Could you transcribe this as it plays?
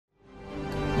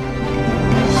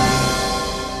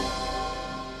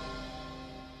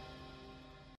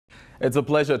It's a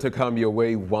pleasure to come your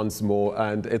way once more,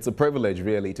 and it's a privilege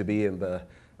really to be in the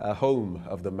home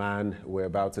of the man we're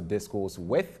about to discourse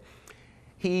with.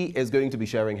 He is going to be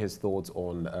sharing his thoughts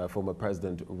on former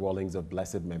President Rawlings of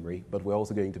blessed memory, but we're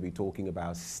also going to be talking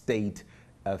about state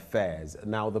affairs.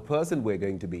 Now, the person we're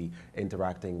going to be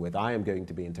interacting with, I am going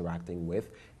to be interacting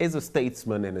with, is a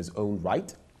statesman in his own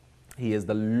right. He is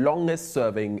the longest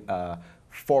serving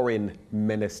foreign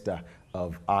minister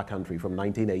of our country from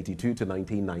 1982 to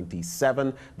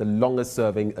 1997, the longest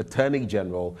serving Attorney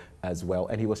General as well,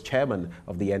 and he was chairman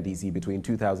of the NDC between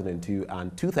 2002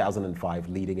 and 2005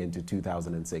 leading into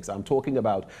 2006. I'm talking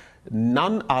about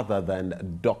none other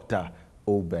than Dr.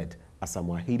 Obed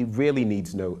Asamoah. He really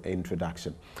needs no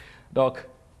introduction. Doc,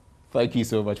 thank you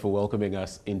so much for welcoming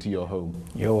us into your home.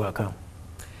 You're welcome.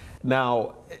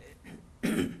 Now,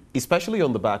 especially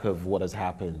on the back of what has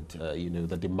happened,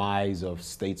 the demise of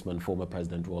statesman, former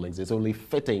President Rawlings, it's only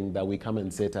fitting that we come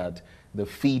and sit at the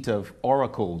feet of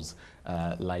oracles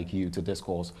like you to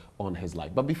discourse on his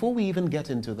life. But before we even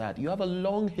get into that, you have a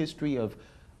long history of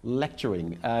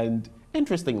lecturing, and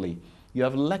interestingly, you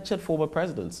have lectured former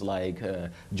presidents like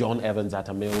John Evans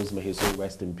Atta Mills, may his soul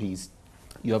rest in peace.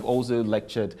 You have also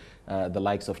lectured the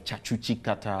likes of Chachuchi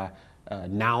Kata,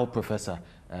 now Professor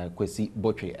Kwesi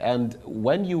Botwe. And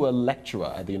when you were a lecturer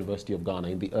at the University of Ghana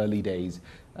in the early days,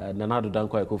 Nana Addo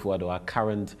Dankwa Akufo-Addo, our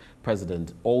current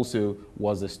president, also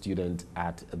was a student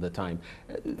at the time.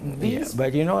 Yeah,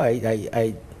 but when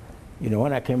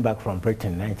I came back from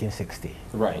Britain in 1960,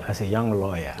 right, as a young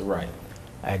lawyer, right,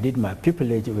 I did my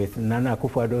pupillage with Nana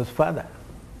Akufo-Addo's father.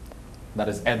 That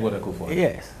is Edward Akufo-Addo?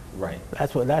 Yes. Right.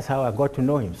 That's how I got to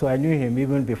know him. So I knew him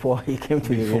even before he came to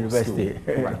the university.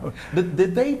 Right.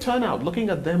 Did they turn out, looking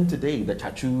at them today, the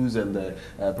Chachus and the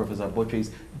Professor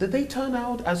Botwes, did they turn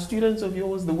out as students of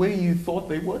yours the way you thought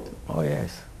they would? Oh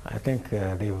yes, I think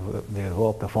they've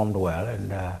all performed well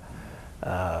and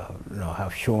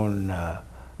have shown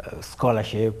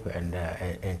scholarship and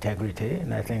integrity,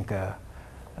 and I think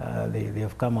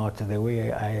they've come out the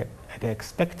way I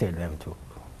expected them to.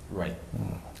 Right.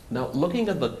 Now, looking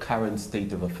at the current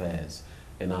state of affairs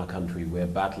in our country, we're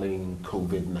battling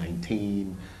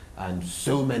COVID-19 and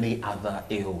so many other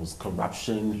ills,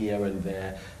 corruption here and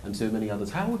there, and so many others.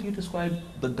 How would you describe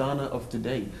the Ghana of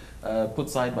today, put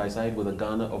side by side with the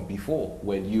Ghana of before,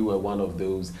 when you were one of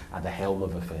those at the helm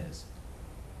of affairs?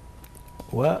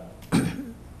 Well,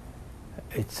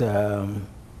 it's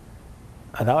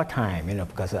at our time,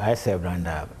 because I served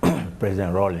under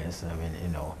President Rawlings.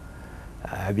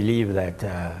 I believe that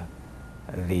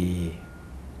the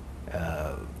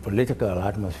political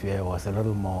atmosphere was a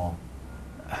little more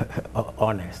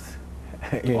honest.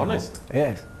 Honest?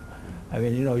 Yes.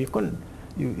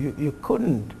 You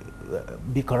couldn't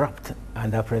be corrupt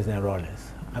under President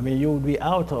Rawlings. You would be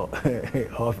out of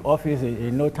office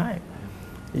in no time.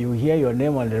 You hear your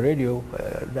name on the radio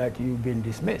that you've been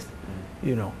dismissed.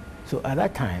 So at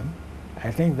that time, I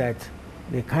think that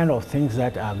the kind of things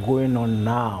that are going on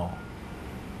now,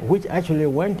 which actually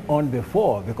went on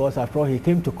before, because after all, he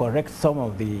came to correct some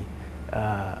of the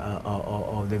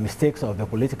mistakes of the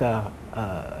political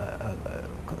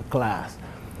class.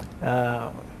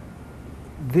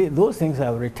 Those things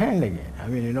have returned again.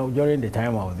 During the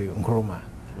time of the Nkrumah,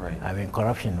 right.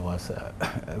 Corruption was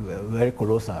very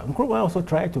colossal. Nkrumah also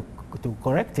tried to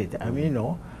correct it.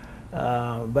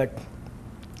 But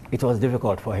it was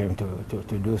difficult for him to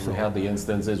do so. We had the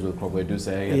instances with Kwedu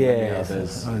saying, yes, and many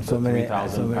others, and so many,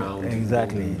 £3,000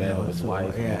 exactly. His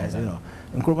wife. Yes,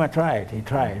 Nkrumah tried, he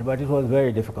tried, but it was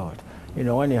very difficult.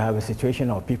 When you have a situation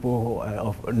of people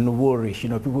of nouveau-riche,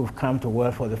 people who've come to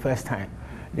wealth for the first time,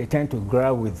 they tend to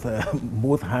grab with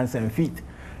both hands and feet,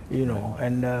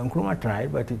 and Nkrumah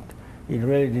tried, but it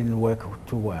really didn't work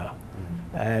too well.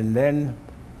 Mm-hmm. And then,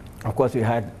 of course, we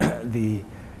had the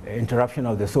interruption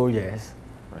of the soldiers.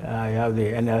 You have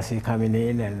the NLC coming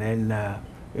in, and then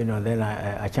then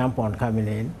a champion coming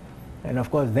in, and of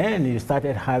course then you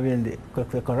started having the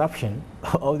corruption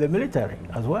of the military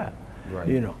as well.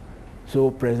 Right.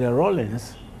 So President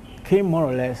Rawlings came more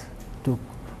or less to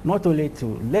not only to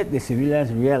let the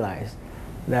civilians realize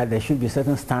that there should be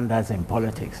certain standards in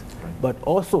politics, right, but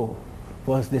also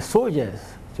for the soldiers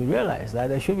to realize that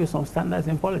there should be some standards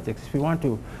in politics if you want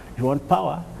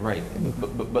power. Right,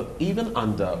 but even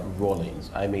under Rawlings,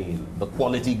 the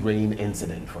quality grain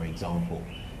incident, for example,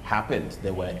 happened.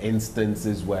 There were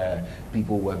instances where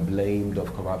people were blamed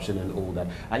of corruption and all that.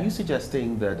 Are you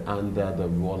suggesting that under the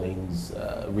Rawlings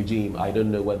regime, I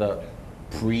don't know whether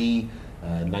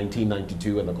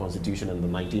pre-1992 and the Constitution and the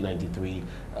 1993,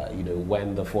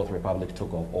 when the Fourth Republic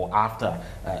took off, or after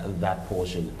that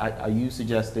portion, are you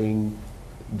suggesting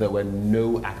there were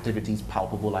no activities,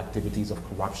 palpable activities of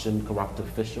corruption, corrupt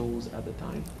officials at the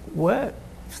time? Well,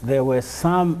 there were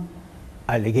some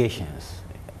allegations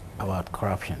about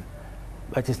corruption,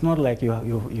 but it's not like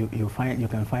you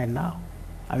can find now.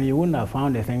 I mean, you wouldn't have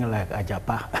found a thing like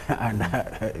Ajapa and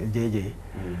JJ,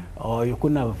 or you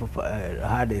couldn't have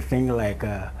had a thing like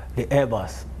the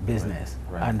Airbus business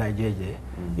under JJ.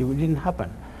 It didn't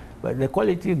happen. But the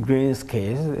quality grains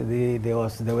case, there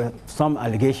were some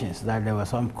allegations that there was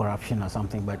some corruption or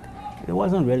something, but it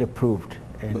wasn't really proved.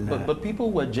 But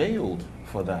people were jailed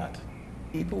for that.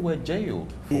 People were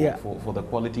jailed for the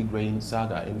quality grain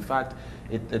saga. In fact,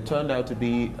 it turned out to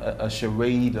be a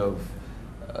charade of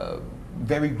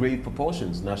very great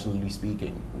proportions, nationally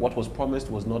speaking. What was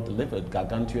promised was not delivered.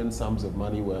 Gargantuan sums of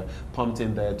money were pumped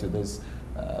in there to this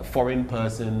foreign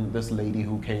person, this lady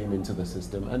who came into the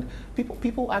system, and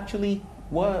people actually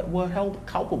were held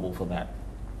culpable for that.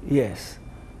 Yes,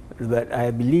 but I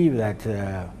believe that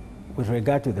with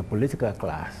regard to the political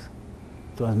class,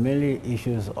 it was mainly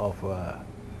issues of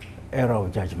error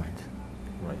of judgment.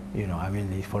 Right. You know, I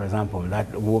mean, for example,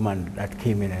 that woman that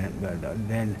came in, and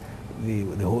then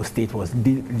the whole state was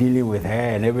dealing with her,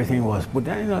 and everything was put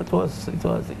down. You know, it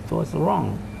was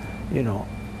wrong. You know,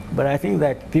 but I think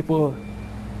that people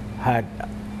had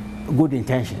good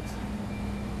intentions,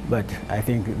 but I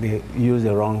think they used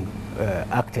the wrong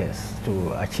actors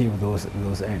to achieve those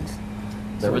ends.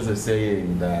 There is a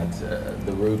saying that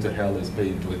the road to hell is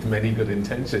paved with many good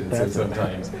intentions, and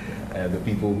sometimes the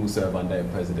people who serve under a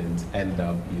president end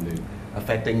up,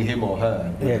 affecting him or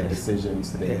her in the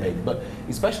decisions they make. But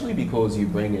especially because you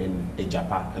bring in a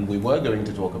Japa, and we were going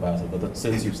to talk about it, but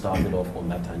since you've started off on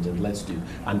that tangent, let's do,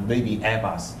 and maybe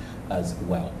Airbus as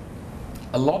well.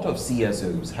 A lot of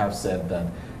CSOs have said that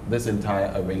this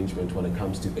entire arrangement, when it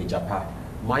comes to a Japa,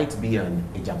 might be an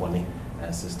Ejabone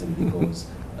system because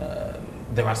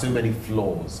there are so many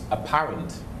flaws,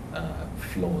 apparent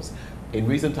flaws. In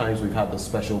recent times, we've had the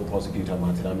special prosecutor,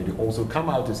 Martin Amidu, also come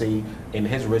out to say in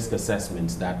his risk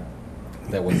assessments that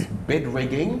there was bid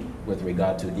rigging with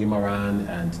regard to Imaran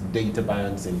and data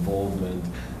banks involvement,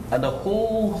 and a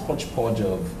whole hodgepodge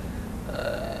of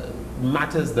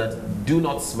matters that do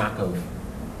not smack of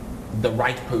the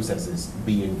right processes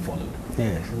being followed.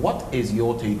 Yes. What is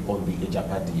your take on the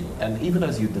Ejapa deal? And even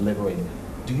as you deliberate,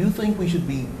 do you think we should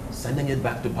be sending it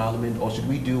back to Parliament, or should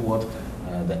we do what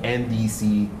the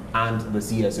NDC and the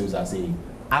CSOs are saying,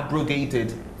 abrogate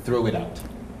it, throw it out?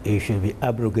 It should be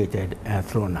abrogated and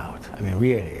thrown out. I mean,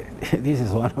 really, this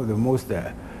is one of the most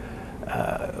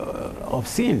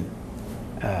obscene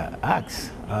acts.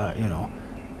 I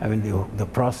mean, the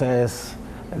process,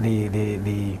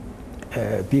 the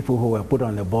people who were put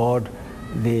on the board,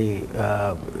 the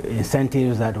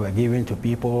incentives that were given to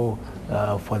people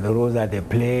for the roles that they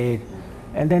played,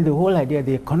 and then the whole idea,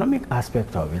 the economic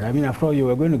aspect of it. I mean, after all, you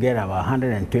were going to get about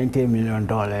 $120 million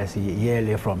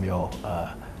yearly from your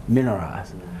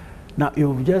minerals. Now,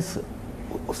 you've just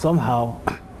somehow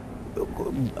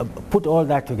put all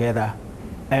that together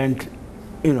and,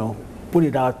 put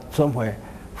it out somewhere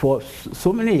for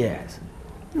so many years.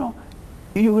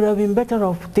 You would have been better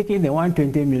off taking the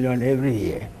 $120 million every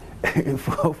year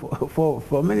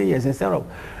for many years instead of,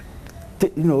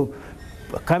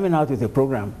 coming out with a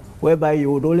program whereby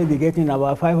you would only be getting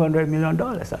about $500 million.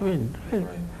 I mean,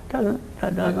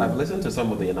 I've listened to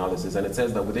some of the analysis, and it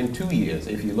says that within 2 years,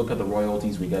 if you look at the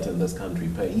royalties we get in this country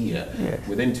per year,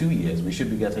 within 2 years, we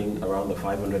should be getting around the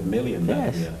 $500 million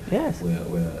that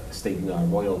we're staking our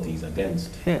royalties against.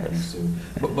 Yes. So,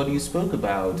 but you spoke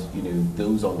about,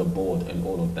 those on the board and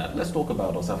all of that. Let's talk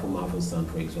about Asamoah's son,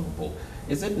 for example.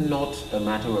 Is it not a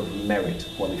matter of merit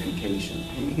qualification?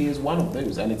 He is one of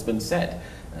those, and it's been said.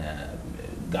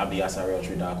 Gabi Asare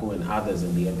Tridako and others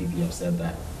in the MPP have said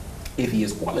that if he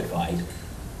is qualified,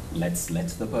 let's let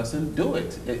the person do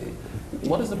it.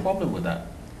 What is the problem with that?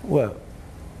 Well,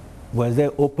 was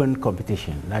there open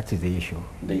competition? That is the issue.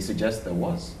 They suggest there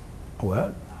was.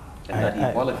 Well, and that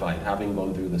he qualified, having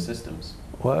gone through the systems.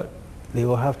 Well, they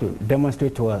will have to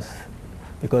demonstrate to us,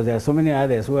 because there are so many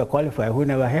others who are qualified who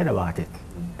never heard about it.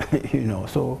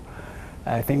 So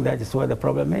I think that is where the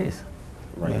problem is.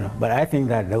 Right. But I think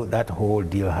that that whole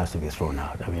deal has to be thrown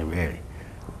out. I mean, really,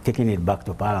 taking it back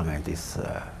to Parliament is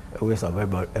a waste of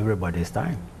everybody's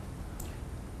time.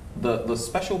 The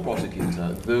special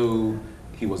prosecutor, though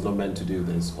he was not meant to do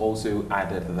this, also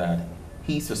added that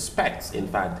he suspects, in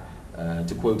fact,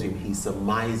 to quote him, he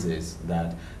surmises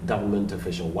that government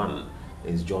official one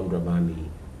is John Dramani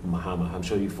Mahama. I'm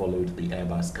sure you followed the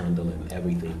Airbus scandal and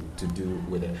everything to do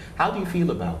with it. How do you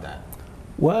feel about that?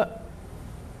 Well,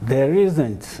 there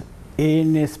isn't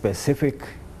any specific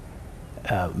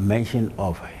mention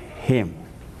of him,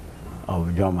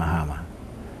 of John Mahama.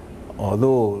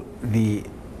 Although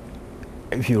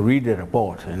if you read the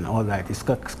report and all that, it's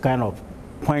kind of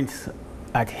points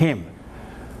at him.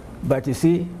 But you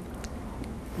see,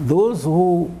 those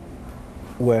who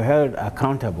were held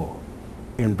accountable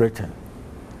in Britain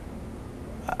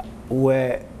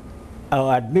were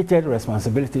admitted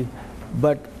responsibility,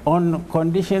 but on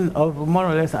condition of more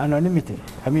or less anonymity.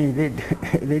 I mean,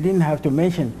 they didn't have to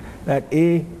mention that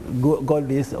A got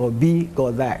this or B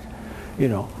got that, you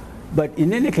know. But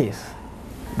in any case,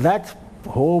 that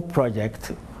whole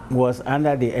project was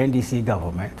under the NDC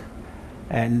government,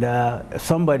 and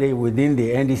somebody within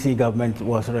the NDC government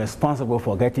was responsible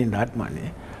for getting that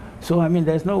money. So, I mean,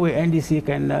 there's no way NDC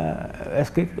can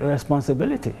escape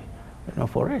responsibility, you know,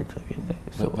 for it. I mean,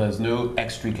 so there's no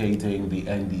extricating the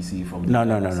NDC from the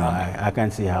No. I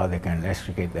can't see how they can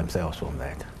extricate themselves from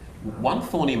that. One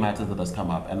thorny matter that has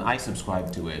come up, and I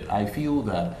subscribe to it, I feel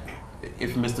that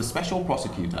if Mr. Special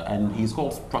Prosecutor, and he's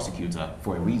called prosecutor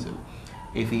for a reason,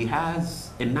 if he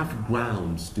has enough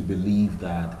grounds to believe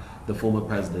that the former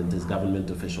president is government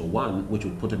official one, which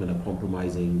would put him in a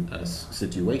compromising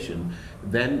situation,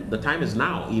 then the time is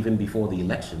now, even before the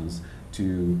elections,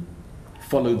 to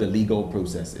follow the legal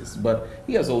processes. But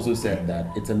he has also said that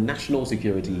it's a national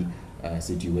security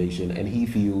situation, and he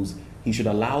feels he should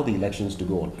allow the elections to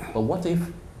go on. But what if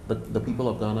the people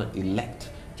of Ghana elect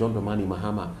John Dramani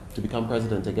Mahama to become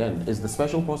president again? Is the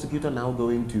special prosecutor now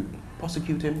going to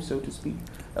prosecute him, so to speak?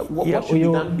 What should be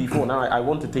done before? Now, I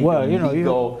want to take the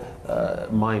legal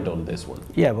mind on this one.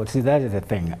 Yeah, but see, that is the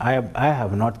thing. I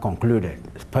have not concluded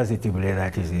positively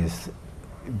that it is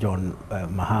John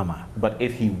Mahama. But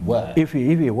if he were? If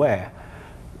he were,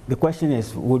 the question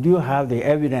is, would you have the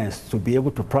evidence to be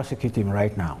able to prosecute him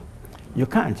right now? You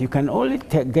can't. You can only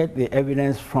get the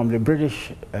evidence from the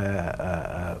British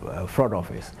fraud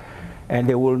office, and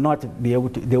they will not be able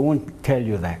to. They won't tell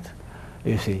you that,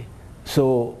 you see.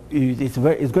 So it's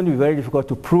going to be very difficult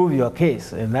to prove your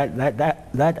case, and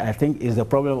that I think is the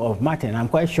problem of Martin. I'm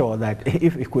quite sure that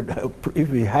if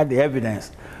he had the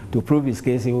evidence to prove his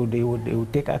case, he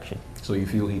would take action. So you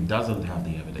feel he doesn't have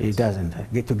the evidence? He doesn't.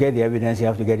 To get the evidence, you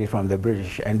have to get it from the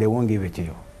British, and they won't give it to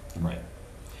you. Right.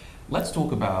 Let's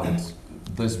talk about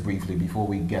this briefly before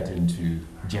we get into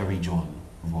Jerry John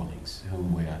Rawlings,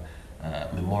 whom we're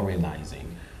memorializing.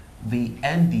 The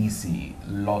NDC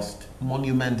lost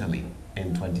monumentally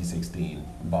in 2016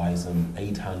 by some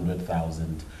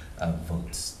 800,000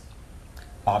 votes.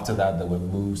 After that, there were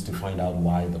moves to find out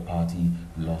why the party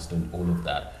lost and all of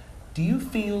that. Do you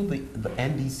feel the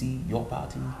NDC, your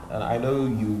party, and I know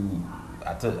you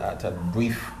at a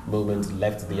brief moment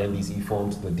left the NDC,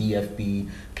 formed the DFP,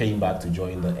 came back to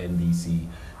join the NDC.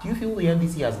 Do you feel the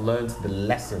NDC has learned the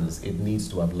lessons it needs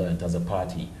to have learned as a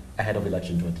party ahead of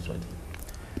election 2020?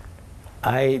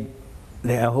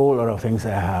 There are a whole lot of things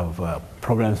I have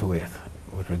problems with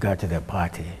regard to the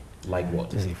party. Like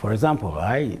what? You see, for example,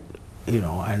 I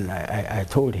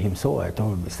told him so. I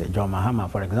told Mr. John Mahama,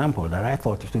 for example, that I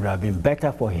thought it would have been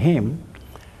better for him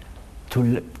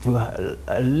to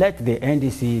let the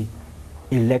NDC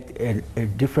elect a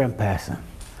different person.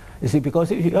 You see,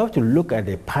 because if you have to look at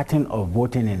the pattern of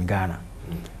voting in Ghana,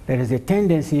 there is a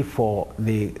tendency for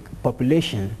the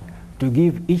population to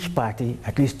give each party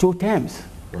at least 2 terms.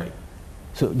 Right.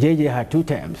 So JJ had 2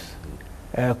 terms,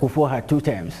 Kufuor had 2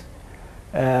 terms,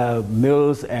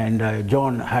 Mills and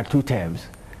John had 2 terms.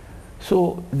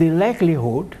 So the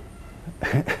likelihood,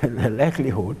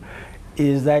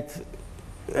 is that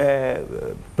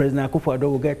President Akufo-Addo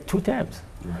will get 2 terms.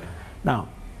 Right. Now,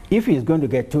 if he's going to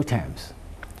get 2 terms,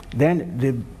 then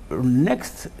the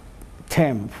next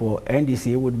term for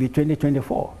NDC would be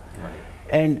 2024. Right.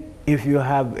 And if you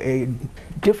have a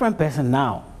different person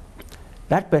now,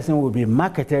 that person will be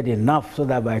marketed enough so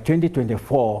that by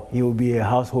 2024 he will be a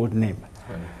household name.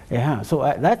 Right. Yeah. So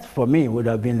that for me would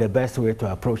have been the best way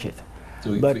to approach it.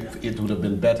 So it would have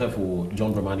been better for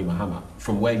John Dramani Mahama,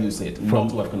 from where you sit, not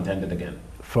to have contended again?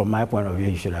 From my point of view,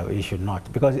 he should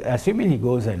not. Because assuming he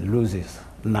goes and loses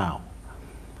now,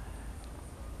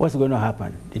 what's going to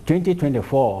happen? In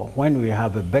 2024, when we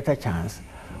have a better chance,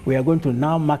 we are going to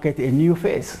now market a new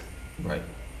face. Right.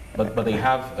 But they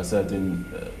have a certain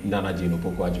Nana Jane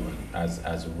Opoku-Agyeman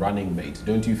as running mate.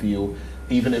 Don't you feel,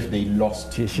 even if they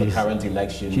lost the current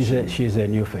election... She's a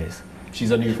new face.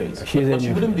 She's a new face. But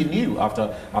she wouldn't be new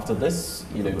after this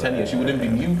 10 years. She wouldn't be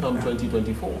new come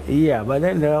 2024. Yeah, but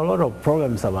then there are a lot of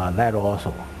problems about that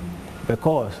also.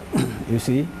 Because, you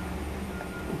see,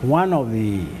 one of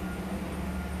the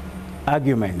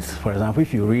arguments, for example,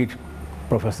 if you read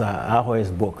Professor Ahoy's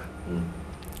book,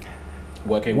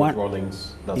 Working with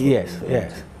Rawlings? That's yes,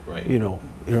 yes. Right. You know,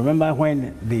 you remember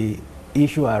when the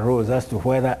issue arose as to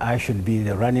whether I should be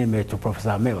the running mate to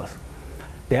Professor Mills.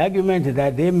 The argument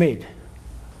that they made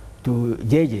to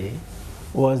JJ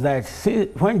was that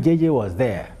when JJ was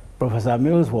there, Professor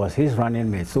Mills was his running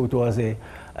mate, so it was a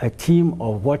team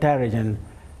of Volta region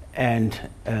and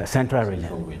Central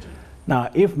region.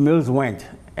 Now, if Mills went,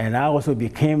 and I also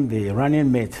became the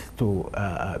running mate to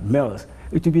Mills,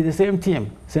 it would be the same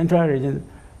team, Central region,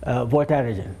 Volta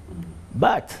region.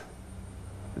 But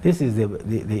this is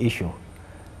the issue.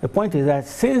 The point is that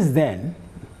since then,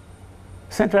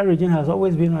 Central region has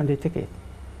always been on the ticket.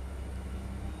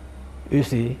 You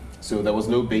see? So there was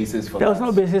no basis for that? There was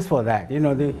no basis for that. You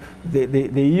know,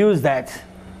 they used that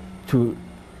to,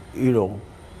 you know,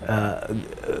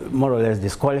 more or less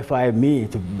disqualify me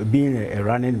to being a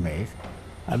running mate,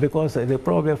 because they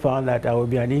probably found that I would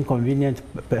be an inconvenient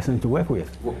person to work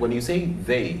with. When you say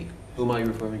they, whom are you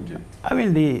referring to? I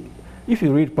mean, if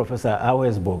you read Professor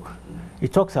Awe's book, he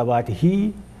talks about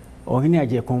he, Ohini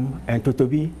Ajekum, and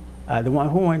Totobi are the one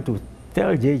who went to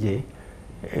tell JJ,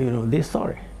 you know, this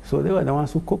story. So they were the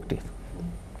ones who cooked it.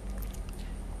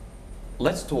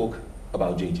 Let's talk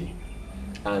about JJ.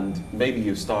 And maybe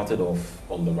you started off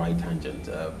on the right tangent.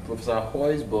 Professor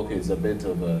Hoy's book is a bit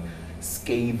of a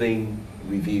scathing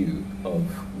review of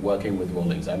working with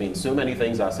Rawlings. I mean, so many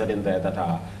things are said in there that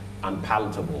are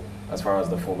unpalatable as far as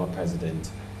the former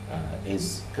president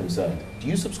is concerned. Do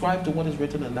you subscribe to what is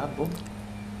written in that book?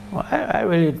 Well, I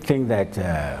really think that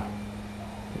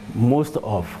most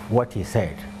of what he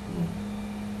said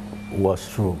was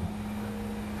true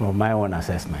from my own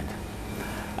assessment.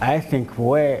 I think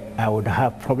where I would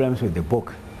have problems with the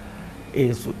book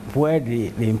is where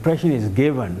the impression is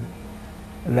given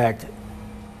that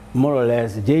more or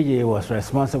less JJ was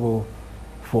responsible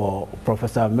for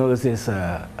Professor Mills's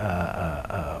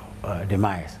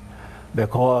demise,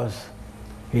 because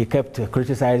he kept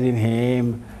criticizing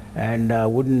him and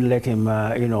wouldn't let him,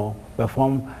 you know,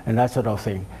 perform and that sort of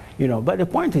thing. You know, but the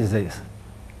point is this,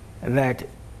 that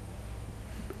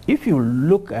if you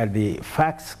look at the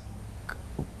facts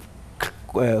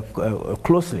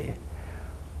closely,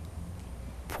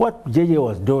 what JJ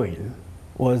was doing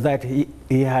was that he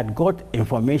had got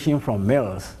information from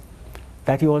Mills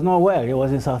that he was not well, he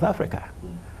was in South Africa.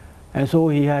 And so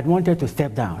he had wanted to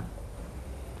step down.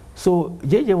 So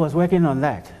JJ was working on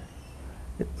that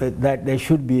there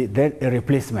should be then a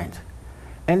replacement.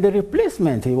 And the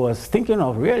replacement he was thinking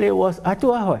of really was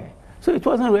Atu Ahoy. So it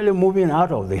wasn't really moving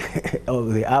out of the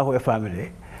of the Ahoy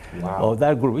family, of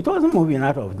that group. It wasn't moving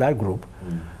out of that group.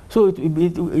 So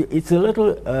it's a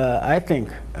little, I think,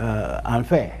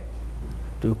 unfair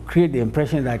to create the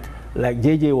impression that like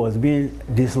JJ was being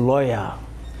disloyal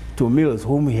to Mills,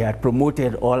 whom he had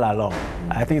promoted all along.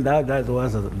 I think that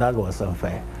was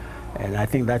unfair. And I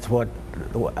think that's what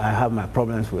I have my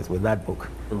problems with that book.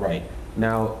 Right.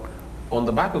 Now, on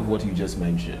the back of what you just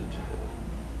mentioned,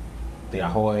 the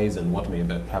Ahoys and what may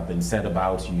have been said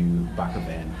about you back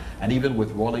then, and even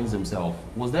with Rawlings himself,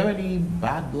 was there any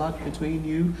bad blood between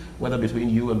you, whether between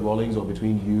you and Rawlings or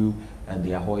between you and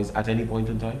the Ahoys at any point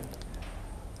in time?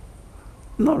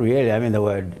 Not really. I mean, there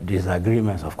were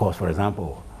disagreements, of course. For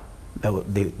example,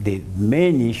 the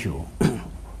main issue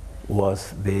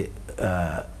was the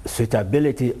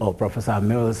suitability of Professor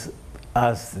Mills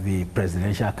as the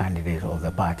presidential candidate of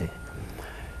the party.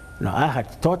 Now, I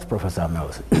had taught Professor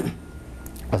Mills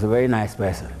was a very nice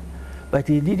person, but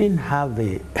he didn't have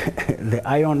the the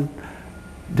iron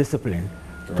discipline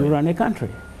to run a country.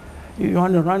 If you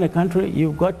want to run a country,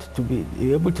 you've got to be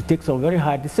able to take some very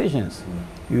hard decisions.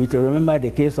 You need to remember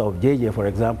the case of JJ, for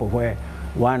example, where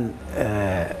one,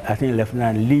 I think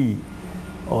Lieutenant Lee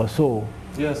or so,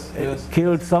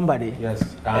 killed somebody.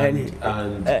 Yes, and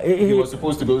he was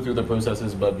supposed to go through the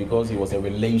processes, but because he was a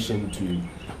relation to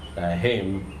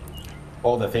him,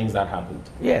 all the things that happened.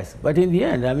 Yes, but in the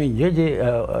end, I mean, JJ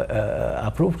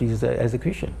approved his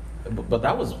execution. But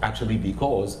that was actually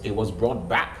because it was brought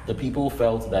back. The people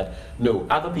felt that, no,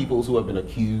 other people who have been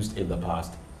accused in the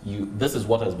past, this is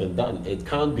what has been done. It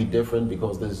can't be different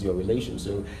because this is your relation.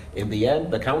 So in the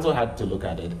end, the council had to look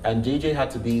at it, and JJ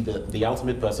had to be the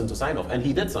ultimate person to sign off, and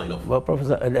he did sign off. Well,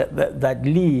 Professor, that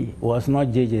Lee was not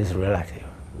JJ's relative.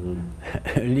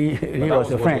 Lee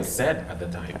was a friend. Was said at the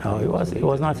time. No, he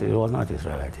was not his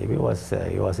relative. He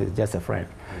was just a friend.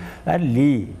 That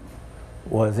Lee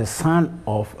was the son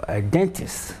of a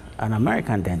dentist, an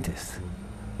American dentist,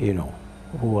 you know,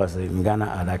 who was in Ghana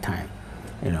at that time.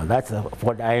 You know, that's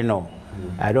what I know.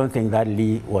 I don't think that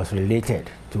Lee was related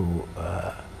to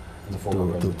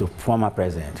the former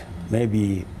president.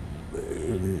 Maybe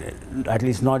at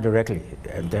least not directly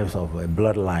in terms of a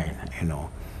bloodline, you know.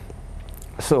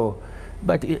 So,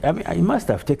 but I mean, it must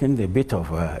have taken a bit of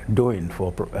doing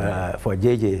for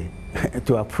JJ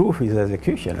to approve his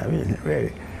execution. I mean,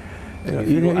 really.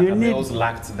 You need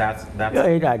lacked that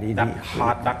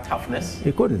toughness.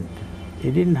 He couldn't. He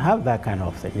didn't have that kind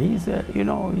of thing. He's, you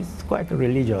know, he's quite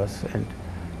religious, and,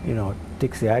 you know,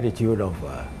 takes the attitude of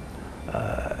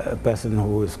a person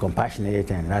who is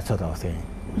compassionate and that sort of thing.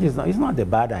 It's not a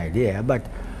bad idea, but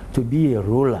to be a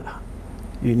ruler,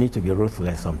 you need to be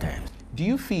ruthless sometimes. Do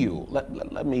you feel,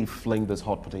 let me fling this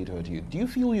hot potato at you, do you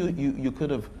feel you could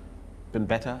have been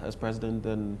better as president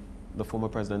than the former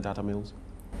president, Atta Mills?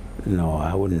 No,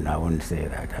 I wouldn't say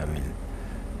that. I mean,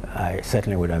 I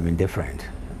certainly would have been different.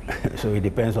 So it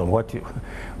depends on what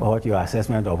your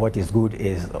assessment of what is good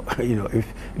is. You know, if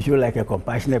you're like a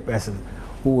compassionate person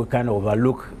who will kind of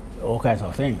overlook all kinds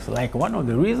of things. Like one of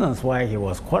the reasons why he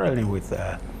was quarreling with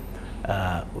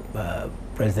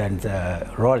President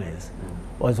Rawlings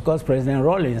was because President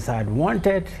Rawlings had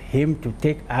wanted him to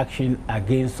take action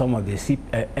against some of the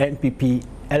NPP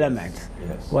elements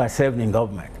who are served in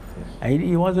government. Yes. And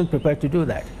he wasn't prepared to do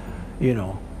that, you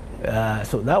know.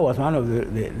 So that was one of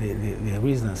the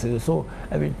reasons. So,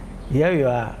 I mean, here you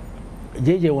are,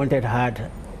 JJ wanted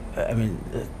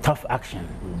tough action.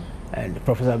 And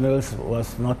Professor Mills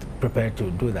was not prepared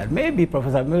to do that. Maybe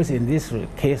Professor Mills in this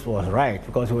case was right,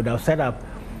 because he would have set up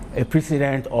a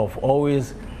precedent of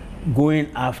always going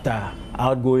after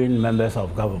outgoing members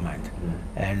of government.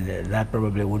 And that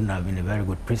probably wouldn't have been a very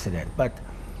good precedent. But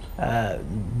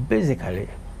basically,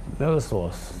 Mills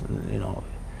was, you know,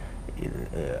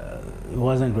 he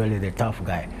wasn't really the tough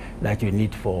guy that you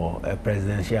need for a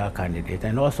presidential candidate.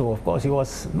 And also, of course, he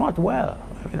was not well.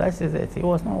 I mean, that's it. He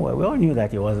was not well. We all knew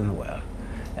that he wasn't well.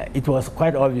 It was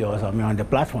quite obvious, I mean, on the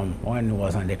platform when he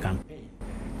was on the campaign.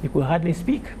 He could hardly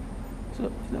speak.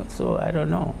 So I don't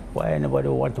know why anybody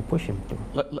would want to push him to.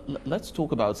 Let's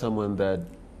talk about someone that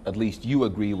at least you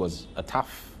agree was a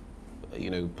tough, you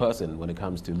know, person when it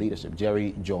comes to leadership,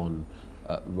 Jerry John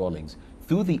Rawlings.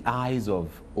 Through the eyes of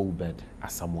Obed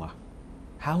Asamoah,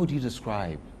 how would you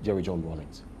describe Jerry John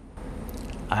Rawlings?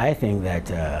 I think that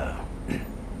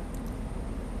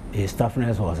his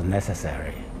toughness was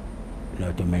necessary, you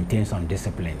know, to maintain some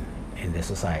discipline in the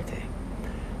society.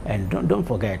 And don't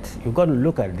forget, you've got to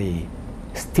look at the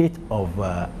state of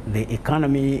the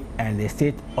economy and the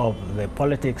state of the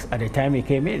politics at the time he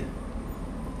came in.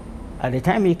 At the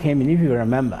time he came in, if you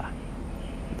remember,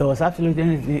 there was absolutely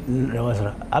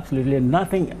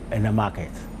nothing in the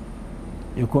market.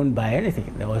 You couldn't buy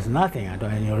anything. There was nothing at all.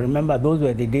 And you remember those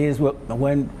were the days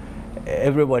when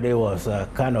everybody was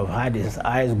kind of had his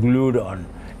eyes glued on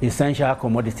essential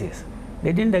commodities.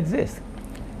 They didn't exist.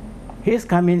 He's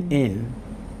coming in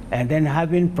and then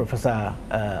having Professor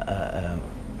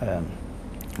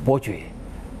Bochwe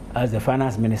as the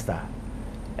finance minister,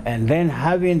 and then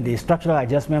having the structural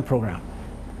adjustment program.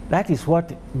 That is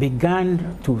what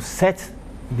began to set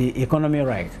the economy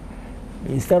right.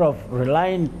 Instead of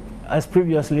relying, as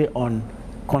previously, on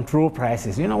control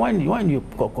prices. You know, when you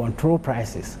control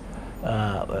prices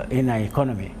in an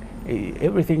economy,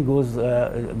 everything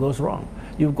goes wrong.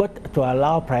 You've got to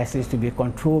allow prices to be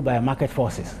controlled by market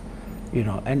forces. You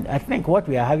know, and I think what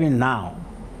we are having now,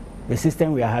 the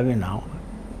system we are having now,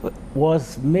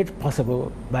 was made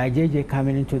possible by JJ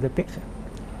coming into the picture.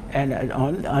 And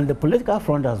on the political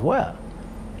front as well,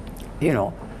 you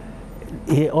know,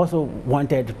 he also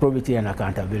wanted probity and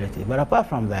accountability. But apart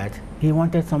from that, he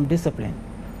wanted some discipline.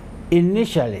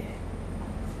 Initially,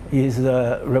 his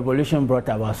revolution brought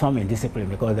about some indiscipline,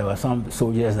 because there were some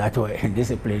soldiers that were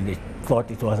indisciplined. They thought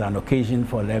it was an occasion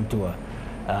for them to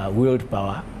wield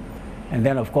power. And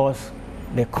then, of course,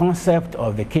 the concept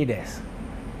of the cadres,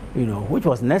 you know, which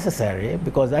was necessary,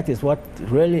 because that is what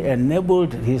really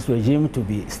enabled his regime to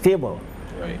be stable.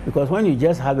 Right. Because when you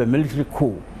just have a military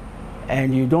coup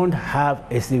and you don't have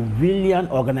a civilian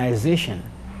organization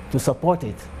to support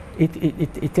it,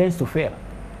 it tends to fail.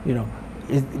 You know,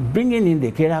 bringing in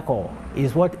the cadre corps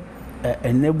is what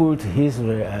enabled his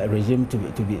regime to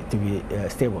be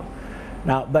stable.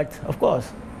 Now, but of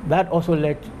course, that also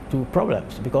led to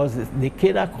problems, because the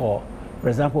cadre corps, for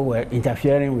example, were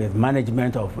interfering with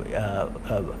management of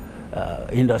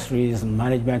industries,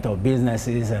 management of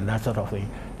businesses, and that sort of thing.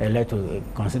 It led to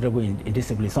considerable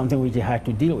indiscipline, something which he had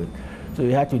to deal with. So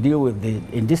he had to deal with the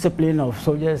indiscipline of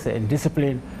soldiers and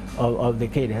discipline of the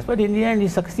cadres. But in the end, he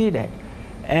succeeded,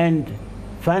 and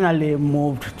finally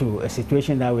moved to a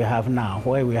situation that we have now,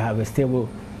 where we have a stable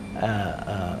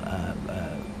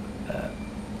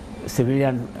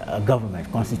civilian government,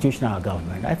 constitutional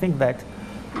government. I think that,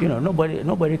 you know,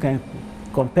 nobody can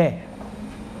compare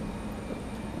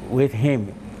with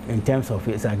him in terms of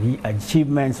his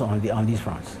achievements on these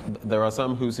fronts. There are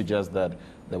some who suggest that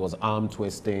there was arm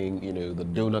twisting, you know, the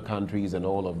donor countries and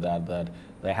all of that, that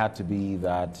there had to be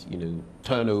that, you know,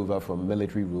 turnover from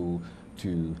military rule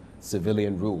to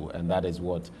civilian rule, and that is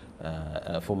what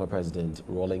former President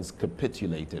Rawlings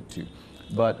capitulated to.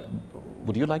 But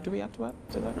would you like to react to that?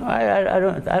 No,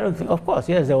 I don't think. Of course,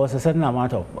 yes, there was a certain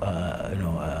amount of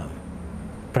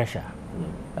pressure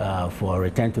for a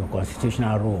return to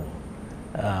constitutional rule,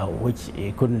 which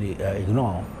he couldn't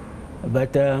ignore.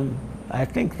 But I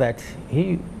think that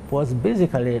he was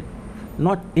basically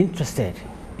not interested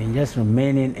in just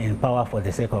remaining in power for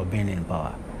the sake of being in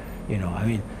power. You know, I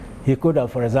mean, he could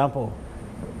have, for example,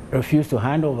 refused to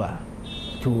hand over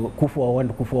to Kufuor when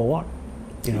Kufuor won.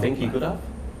 You think he could have?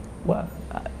 Well,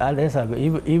 unless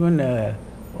even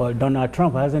Donald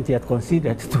Trump hasn't yet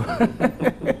conceded to,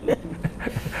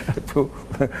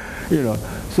 you know.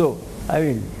 So, I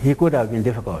mean, he could have been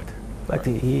difficult, but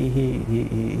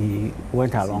he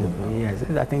went along. Yes,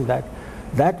 I think that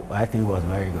I think was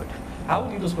very good. How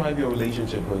would you describe your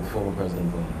relationship with former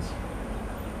President Rawlings?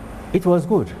 It was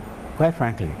good, quite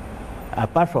frankly.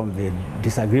 Apart from the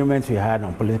disagreements we had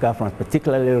on political fronts,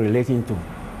 particularly relating to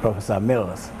Professor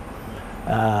Mills,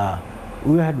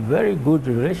 we had very good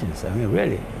relations. I mean,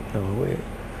 really.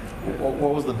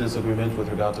 What was the disagreement with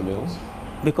regard to Mills?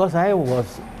 Because I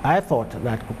thought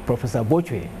that Professor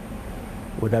Bochwe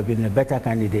would have been a better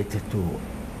candidate to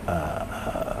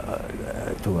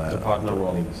partner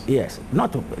Rawlings. Yes,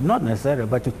 not necessarily,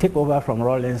 but to take over from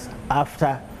Rawlings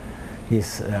after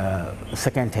his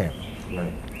second term.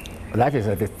 Right. That is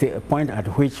at the point at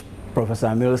which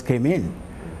Professor Mills came in,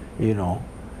 you know.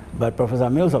 But Professor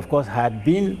Mills, of course, had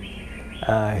been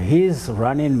his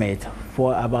running mate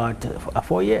for about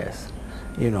 4 years,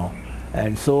 you know.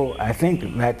 And so I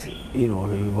think that, you know,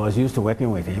 he was used to working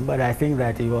with him, but I think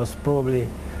that he was probably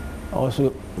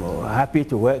also happy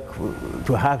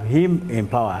to have him in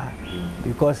power,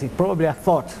 because he probably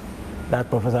thought that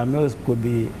Professor Mills could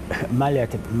be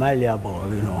malleable,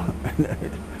 you know,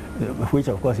 which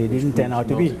of course he didn't turn out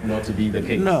to be. Not to be the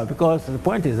case. No, because the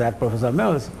point is that Professor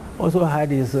Mills also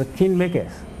had his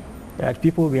kingmakers. He had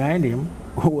people behind him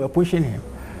who were pushing him.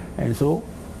 And so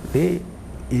they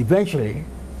eventually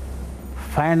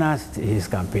financed his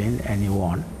campaign and he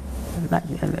won.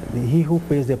 And he who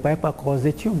pays the piper calls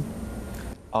the tune.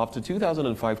 After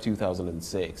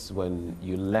 2005-2006, when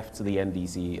you left the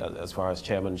NDC as far as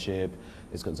chairmanship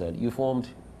is concerned, you formed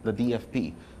the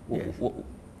DFP. Yes.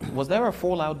 Was there a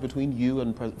fallout between you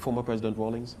and former President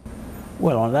Rawlings?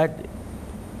 Well, on that,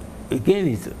 again,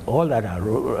 it's all that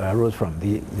arose from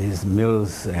these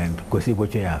Mills and Kwesi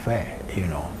Bochwe affair, you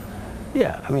know.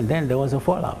 Yeah, I mean, then there was a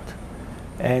fallout.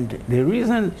 And the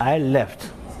reason I left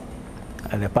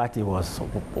the party was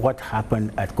what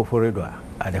happened at Koforidua,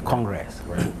 at the Congress.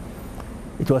 Right.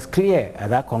 It was clear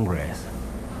at that Congress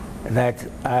that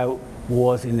I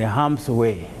was in the harm's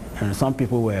way, and some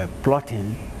people were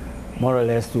plotting more or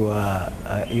less to,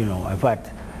 you know, in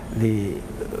fact, the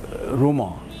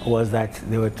rumor was that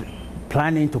they were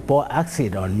planning to pour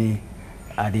acid on me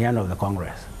at the end of the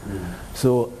Congress.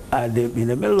 So in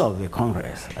the middle of the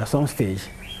Congress, at some stage,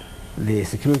 the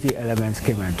security elements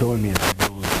came and told me that they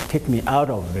would take me out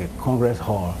of the Congress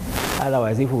hall.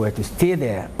 Otherwise, if we were to stay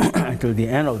there until the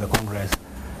end of the Congress,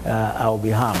 I would be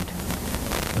harmed,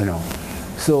 you know.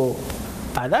 So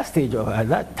at that stage, at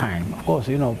that time, of course,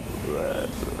 you know,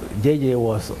 JJ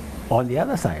was on the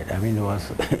other side. I mean, it was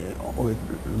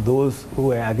with those who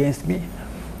were against me.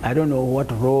 I don't know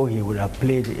what role he would have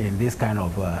played in this kind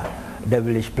of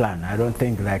devilish plan. I don't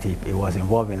think that he was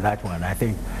involved in that one. I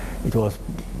think it was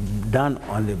done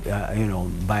on the, you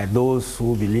know, by those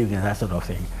who believed in that sort of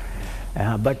thing.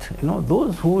 But, you know,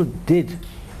 those who did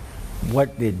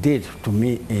what they did to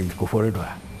me in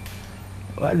Koforidua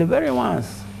were the very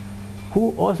ones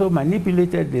who also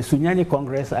manipulated the Sunyani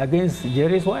Congress against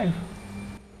Jerry's wife.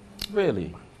 Really?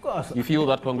 Of course. You feel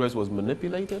that Congress was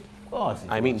manipulated? Of course.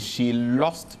 I mean, she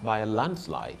lost by a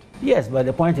landslide. Yes, but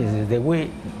the point is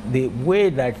the way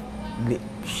that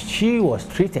she was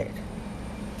treated.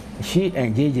 She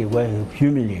and JJ were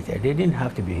humiliated. They didn't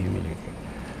have to be humiliated.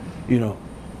 You know,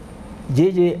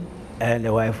 JJ and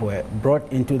the wife were brought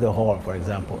into the hall, for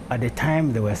example. At the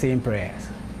time, they were saying prayers.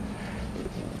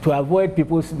 To avoid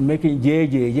people making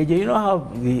JJ, you know how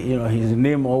his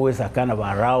name always kind of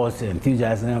aroused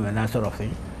enthusiasm and that sort of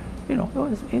thing. You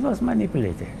know, it was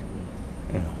manipulated.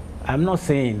 You know, I'm not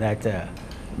saying that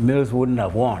Mills wouldn't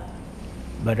have won,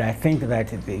 but I think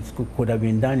that it could have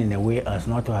been done in a way as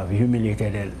not to have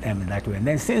humiliated them that way. And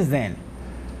then since then,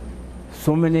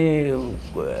 so many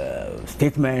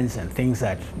statements and things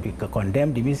that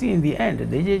condemned him. You see, in the end, the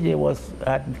JJ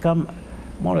had become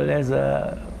more or less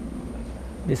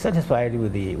dissatisfied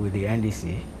with the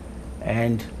NDC,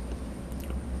 and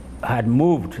had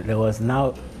moved. There was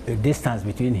now a distance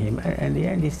between him and the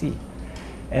NDC,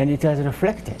 and it has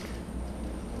reflected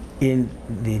in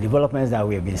the developments that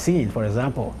we have been seeing. For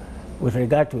example, with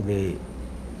regard to the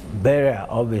burial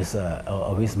of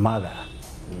his mother,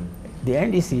 the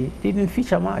NDC didn't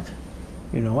feature much.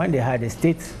 You know, when they had a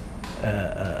state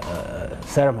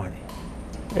ceremony,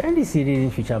 the NDC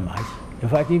didn't feature much. In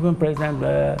fact, even President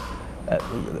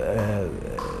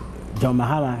John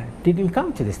Mahama didn't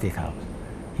come to the State House.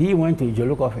 He went to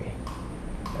Jolukofe.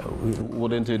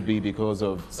 Wouldn't it be because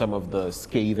of some of the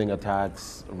scathing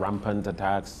attacks, rampant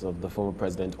attacks of the former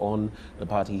president on the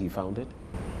party he founded?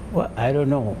 Well, I don't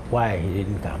know why he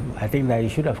didn't come. I think that he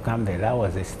should have come there. That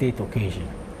was a state occasion.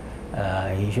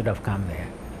 He should have come there.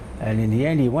 And in the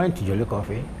end, he went to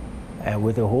Jolukofe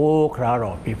with a whole crowd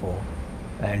of people,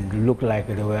 and looked like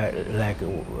they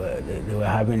were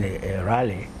having a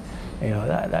rally. You know,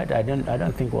 that I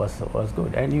don't think was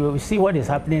good. And you see what is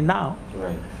happening now.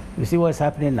 Right. You see what's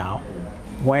happening now.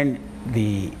 When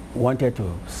they wanted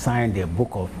to sign the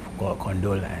book of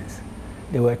condolence,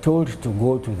 they were told to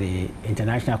go to the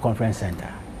International Conference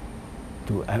Center,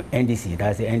 to NDC,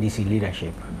 that's the NDC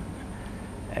leadership.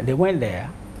 And they went there,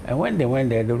 and when they went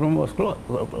there, the room was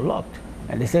locked.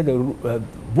 And they said the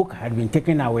book had been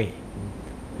taken away.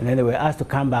 And then they were asked to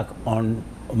come back on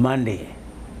Monday.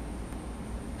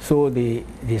 So they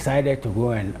decided to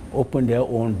go and open their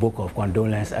own book of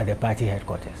condolence at the party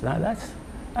headquarters. Now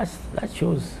that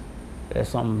shows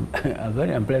some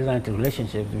very unpleasant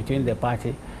relationships between the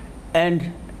party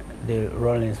and the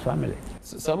Rawlings family.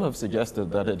 Some have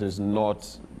suggested that it is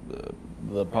not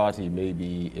the party,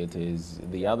 maybe it is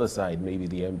the other side, maybe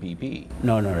the MPP.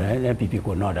 No, the MPP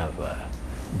could not have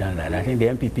done that. I think the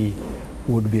MPP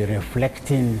would be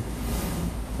reflecting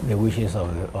the wishes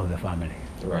of the family.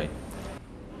 Right.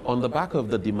 On the back of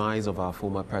the demise of our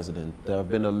former president, there have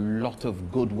been a lot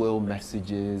of goodwill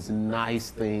messages, nice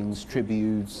things,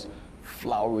 tributes,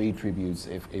 flowery tributes,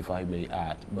 if I may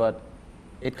add. But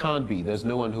it can't be. There's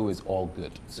no one who is all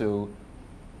good. So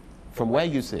from where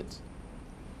you sit,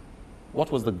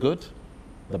 what was the good,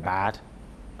 the bad,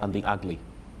 and the ugly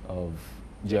of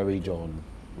Jerry John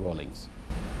Rawlings?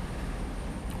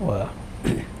 Well,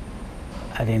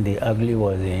 I think the ugly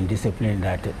was the indiscipline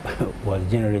that was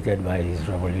generated by his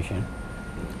revolution,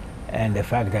 and the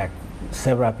fact that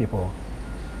several people,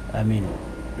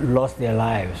 lost their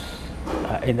lives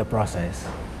in the process.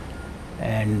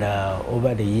 And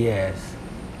over the years,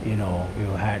 you know, you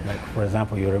had, like, for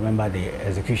example, you remember the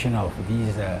execution of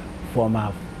these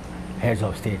former heads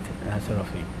of state, that sort of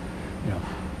thing. You know,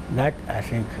 that I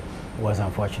think was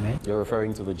unfortunate. You're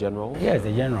referring to the generals? Yes,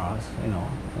 the generals, you know.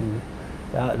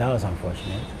 That was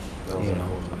unfortunate. That was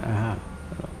unfortunate.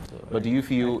 But do you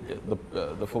feel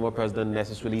the former president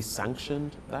necessarily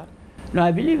sanctioned that? No,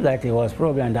 I believe that he was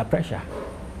probably under pressure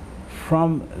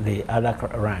from the other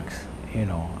ranks. You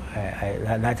know,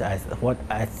 that's what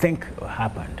I think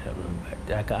happened.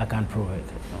 I can't prove it.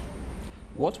 No.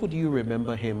 What would you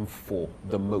remember him for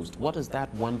the most? What is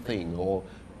that one thing or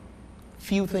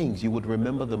few things you would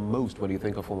remember the most when you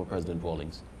think of former President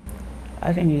Rawlings?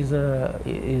 I think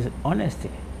his honesty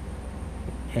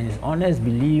and his honest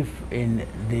belief in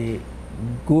the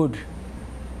good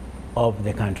of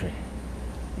the country.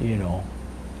 You know,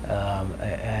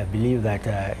 I believe that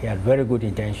he had very good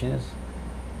intentions.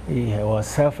 He was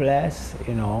selfless.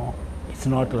 You know, it's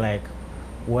not like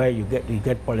where you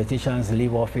get politicians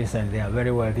leave office and they are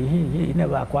very wealthy. He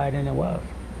never acquired any wealth.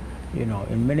 You know,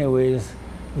 in many ways,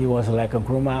 he was like a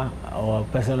Nkrumah or a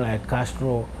person like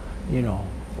Castro. You know,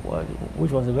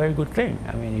 which was a very good thing.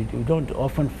 I mean, you don't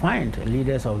often find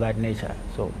leaders of that nature.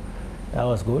 So that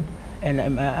was good.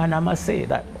 And I must say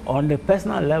that on the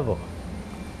personal level,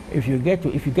 if you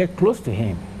get close to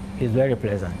him, he's very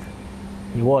pleasant.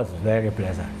 He was very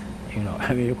pleasant. You know,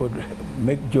 I mean, you could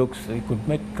make jokes, you could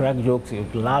make crack jokes, you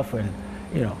could laugh, and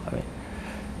you know, I mean,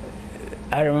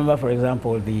 I remember, for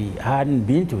example, I hadn't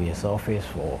been to his office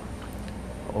for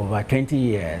over 20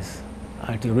 years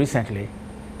until recently,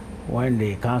 when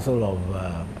the Council of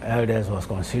Elders was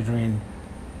considering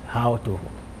how to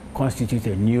constitute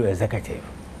a new executive.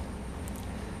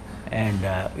 And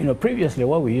you know, previously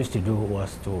what we used to do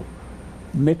was to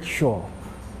make sure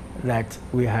that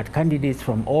we had candidates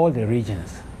from all the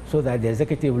regions so that the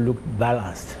executive looked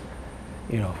balanced,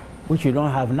 you know, which we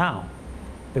don't have now,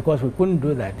 because we couldn't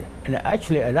do that. And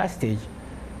actually at that stage,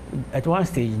 at one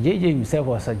stage, JJ himself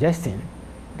was suggesting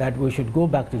that we should go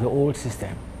back to the old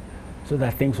system, so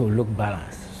that things will look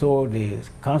balanced. So the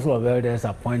Council of Elders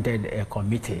appointed a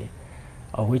committee,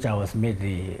 of which I was made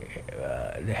the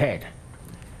head.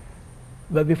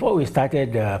 But before we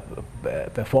started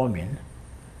performing,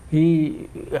 he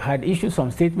had issued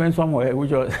some statements somewhere,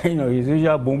 which was, his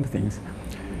usual boom things.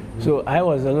 So I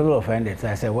was a little offended. So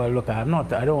I said, well, look, I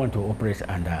don't want to operate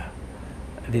under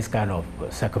this kind of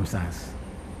circumstance.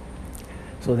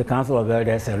 So the Council of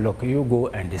Elders said, look, you go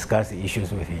and discuss the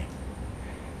issues with him.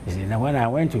 You see, now when I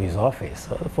went to his office,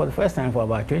 for the first time for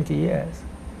about 20 years,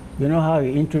 you know how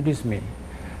he introduced me?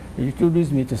 He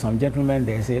introduced me to some gentlemen.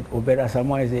 They said, Obed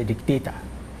Asamoah is a dictator.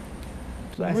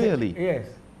 So I really? said, yes.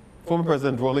 Former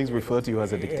President Rawlings referred to you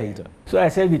as a dictator. So I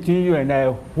said, between you and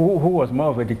I, who was more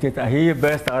of a dictator? He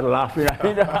burst out laughing.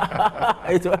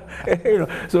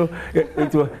 So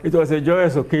it was a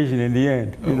joyous occasion in the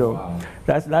end. Wow.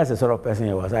 That's the sort of person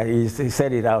he was. He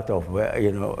said it out of, I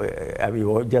mean, he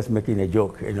was just making a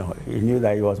joke. He knew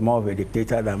that he was more of a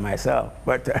dictator than myself.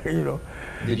 But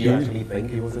Did you actually think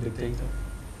he was a dictator?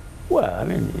 Well, I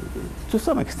mean, to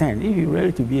some extent, if you're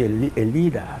ready to be a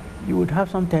leader, you would have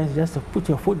sometimes just to put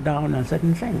your foot down on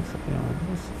certain things.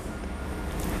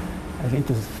 I think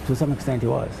to some extent he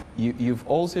was. You've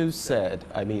also said,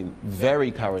 I mean,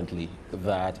 very currently,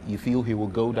 that you feel he will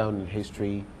go down in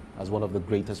history as one of the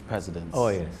greatest presidents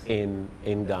in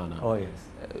Ghana. Oh, yes.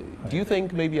 Do you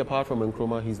think maybe apart from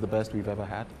Nkrumah, he's the best we've ever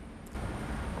had?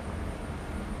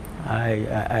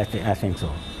 I think so.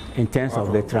 In terms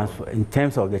of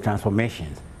the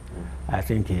transformations, I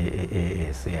think he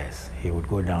is, yes, he would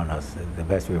go down as the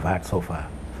best we've had so far.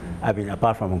 I mean,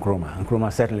 apart from Nkrumah.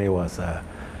 Nkrumah certainly was a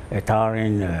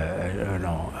towering,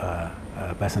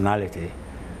 personality.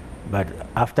 But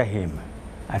after him,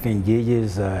 I think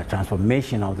JJ's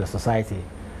transformation of the society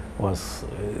was,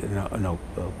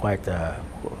 quite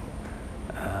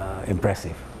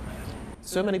impressive.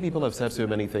 So many people have said so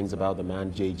many things about the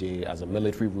man JJ as a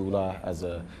military ruler, as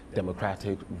a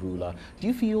democratic ruler. Do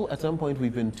you feel at some point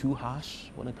we've been too harsh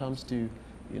when it comes to,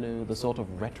 the sort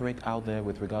of rhetoric out there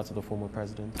with regards to the former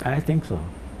president? I think so.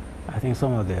 I think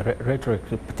some of the rhetoric,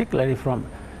 particularly from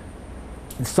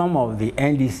some of the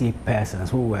NDC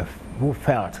persons who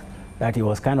felt that he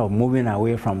was kind of moving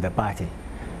away from the party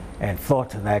and thought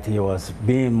that he was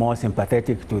being more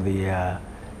sympathetic to the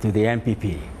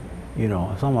NPP.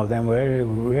 Some of them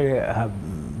really have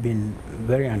been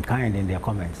very unkind in their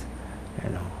comments.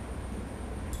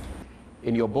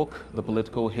 In your book, The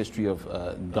Political History of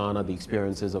Ghana, The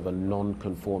Experiences of a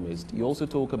Non-Conformist, you also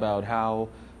talk about how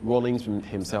Rawlings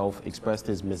himself expressed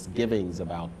his misgivings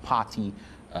about party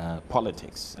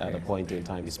politics at a point in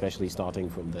time, especially starting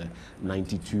from the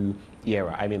 '92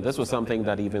 era. I mean, this was something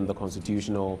that even the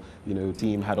constitutional,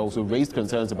 team had also raised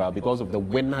concerns about because of the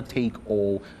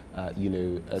winner-take-all,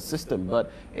 system.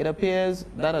 But it appears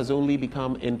that has only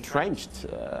become entrenched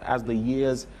as the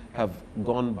years have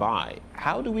gone by.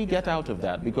 How do we get out of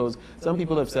that? Because some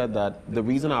people have said that the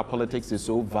reason our politics is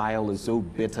so vile, is so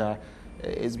bitter,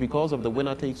 is because of the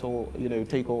winner-takes-all,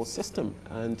 take-all system,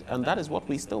 and that is what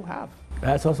we still have.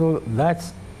 That's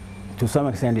to some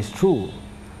extent is true,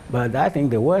 but I think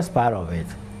the worst part of it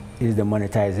is the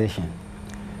monetization,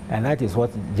 and that is what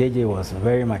JJ was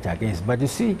very much against. But you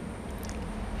see,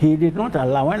 he did not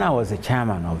allow, when I was the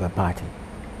chairman of the party,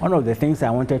 one of the things I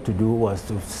wanted to do was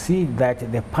to see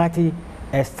that the party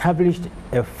established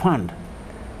a fund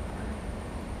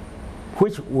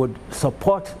which would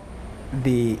support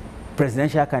the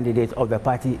presidential candidate of the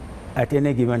party at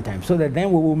any given time, so that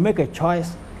then we will make a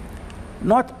choice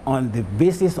not on the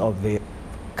basis of the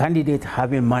candidate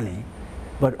having money,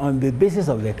 but on the basis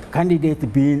of the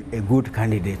candidate being a good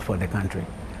candidate for the country.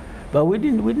 But we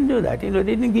didn't do that. They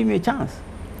didn't give me a chance.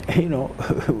 He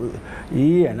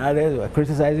and others were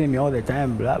criticizing me all the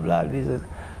time, blah, blah.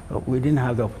 We didn't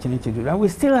have the opportunity to do that. We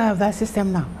still have that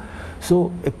system now.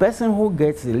 So a person who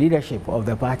gets the leadership of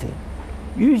the party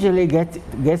usually gets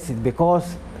it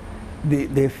because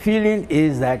the feeling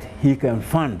is that he can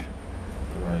fund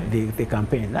the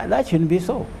campaign. That shouldn't be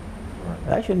so. Right.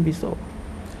 That shouldn't be so.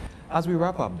 As we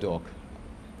wrap up, Doc,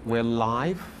 we're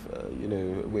live,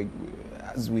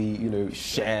 as we,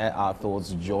 share our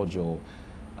thoughts, Giorgio.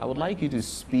 I would like you to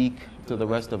speak to the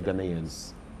rest of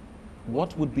Ghanaians.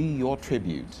 What would be your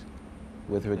tribute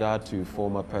with regard to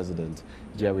former President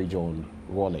Jerry John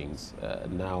Rawlings,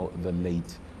 now the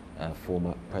late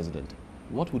former president?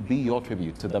 What would be your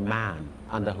tribute to the man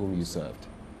under whom you served?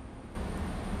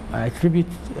 My tribute,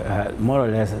 more or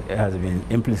less, has been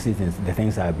implicit in the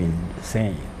things I've been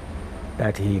saying,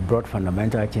 that he brought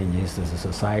fundamental changes to the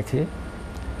society,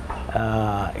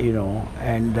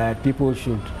 and that people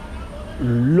should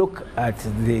look at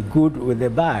the good with the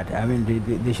bad. I mean,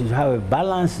 they should have a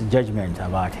balanced judgment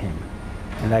about him,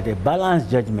 and that a balanced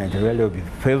judgment really will be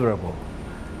favorable,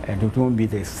 and it won't be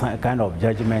the kind of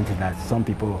judgment that some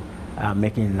people are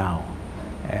making now.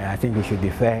 I think we should be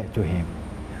fair to him.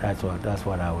 That's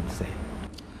what I would say.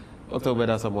 Dr. Obed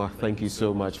Asamoah, thank you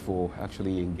so much for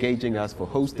actually engaging us, for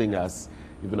hosting us.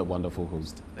 You've been a wonderful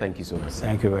host. Thank you so much.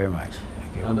 Thank you very much.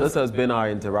 Thank you. And this has been our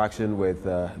interaction with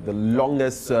the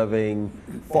longest-serving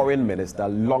foreign minister,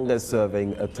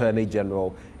 longest-serving attorney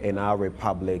general in our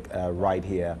republic right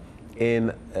here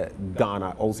in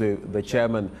Ghana. Also, the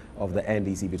chairman of the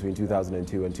NDC between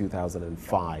 2002 and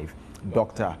 2005,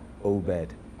 Dr.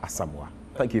 Obed Asamoah.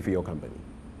 Thank you for your company.